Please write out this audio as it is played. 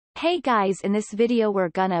Hey guys, in this video we're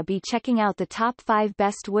gonna be checking out the top 5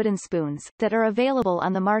 best wooden spoons that are available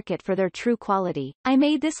on the market for their true quality. I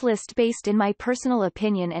made this list based in my personal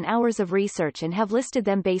opinion and hours of research and have listed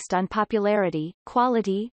them based on popularity,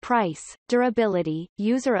 quality, price, durability,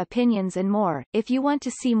 user opinions and more. If you want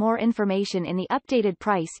to see more information in the updated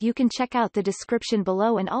price you can check out the description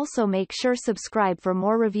below and also make sure subscribe for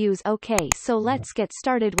more reviews. Okay, so let's get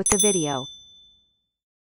started with the video.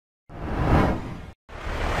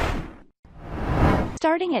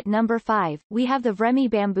 Starting at number 5, we have the Vremi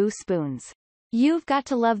bamboo spoons. You've got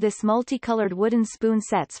to love this multicolored wooden spoon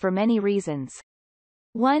sets for many reasons.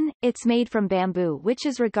 1. It's made from bamboo, which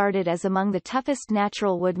is regarded as among the toughest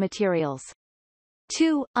natural wood materials.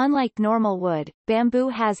 2. Unlike normal wood, bamboo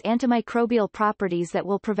has antimicrobial properties that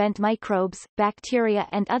will prevent microbes, bacteria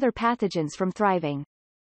and other pathogens from thriving.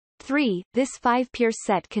 3. This 5-piece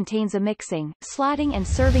set contains a mixing, slotting and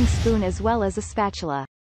serving spoon as well as a spatula.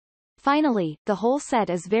 Finally, the whole set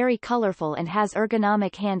is very colorful and has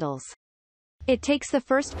ergonomic handles. It takes the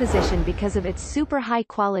first position because of its super high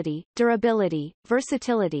quality, durability,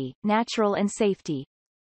 versatility, natural and safety.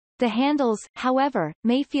 The handles, however,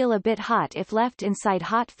 may feel a bit hot if left inside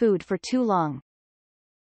hot food for too long.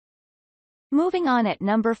 Moving on at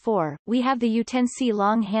number 4, we have the Utensil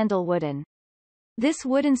long handle wooden. This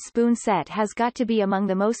wooden spoon set has got to be among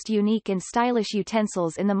the most unique and stylish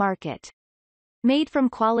utensils in the market. Made from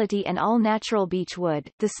quality and all-natural beech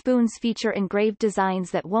wood, the spoons feature engraved designs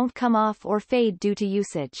that won't come off or fade due to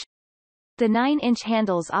usage. The 9-inch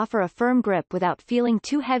handles offer a firm grip without feeling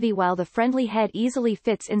too heavy while the friendly head easily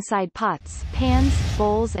fits inside pots, pans,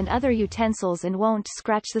 bowls and other utensils and won't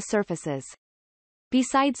scratch the surfaces.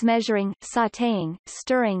 Besides measuring, sautéing,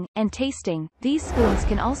 stirring, and tasting, these spoons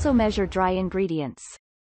can also measure dry ingredients.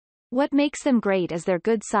 What makes them great is their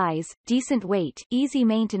good size, decent weight, easy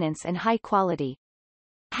maintenance and high quality.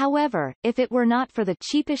 However, if it were not for the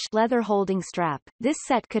cheapish leather holding strap, this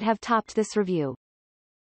set could have topped this review.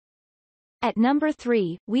 At number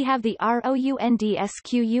 3, we have the ROUNDSQUARE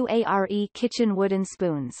kitchen wooden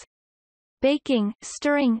spoons. Baking,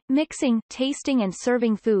 stirring, mixing, tasting and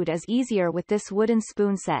serving food is easier with this wooden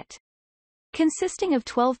spoon set. Consisting of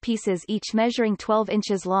 12 pieces each measuring 12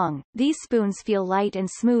 inches long, these spoons feel light and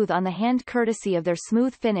smooth on the hand courtesy of their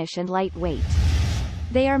smooth finish and light weight.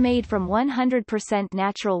 They are made from 100%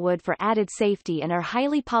 natural wood for added safety and are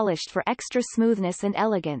highly polished for extra smoothness and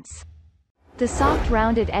elegance. The soft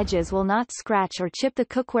rounded edges will not scratch or chip the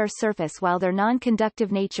cookware surface while their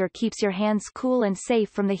non-conductive nature keeps your hands cool and safe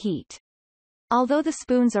from the heat. Although the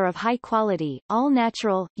spoons are of high quality,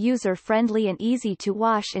 all-natural, user-friendly and easy to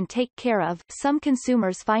wash and take care of, some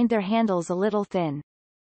consumers find their handles a little thin.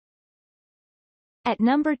 At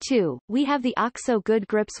number 2, we have the OXO Good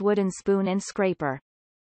Grips wooden spoon and scraper.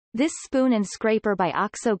 This spoon and scraper by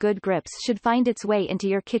OXO Good Grips should find its way into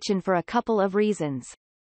your kitchen for a couple of reasons.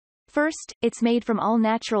 First, it's made from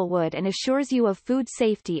all-natural wood and assures you of food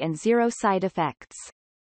safety and zero side effects.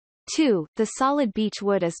 2. The solid beech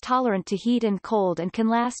wood is tolerant to heat and cold and can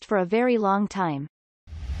last for a very long time.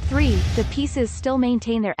 3. The pieces still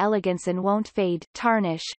maintain their elegance and won't fade,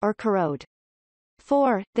 tarnish, or corrode.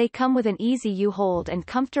 4. They come with an easy use-hold and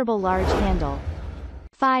comfortable large handle.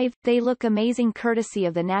 5. They look amazing courtesy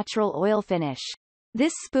of the natural oil finish.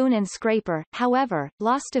 This spoon and scraper, however,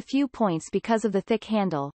 lost a few points because of the thick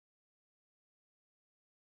handle.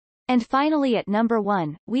 And finally at number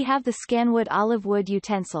 1, we have the Scanwood olive wood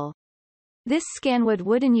utensil. This Scanwood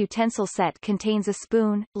wooden utensil set contains a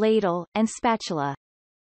spoon, ladle, and spatula.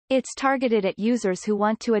 It's targeted at users who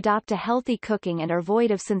want to adopt a healthy cooking and are void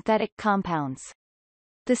of synthetic compounds.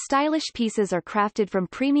 The stylish pieces are crafted from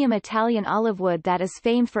premium Italian olive wood that is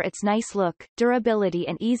famed for its nice look, durability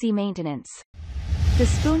and easy maintenance. The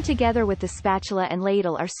spoon together with the spatula and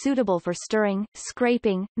ladle are suitable for stirring,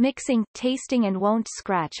 scraping, mixing, tasting and won't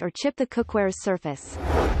scratch or chip the cookware's surface.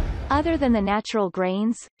 Other than the natural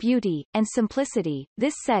grains, beauty, and simplicity,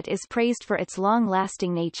 this set is praised for its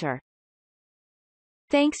long-lasting nature.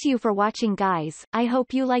 Thanks you for watching guys, I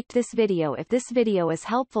hope you liked this video. If this video is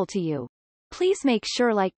helpful to you, please make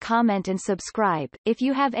sure like, comment and subscribe. If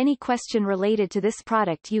you have any question related to this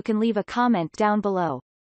product you can leave a comment down below.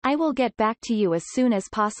 I will get back to you as soon as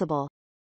possible.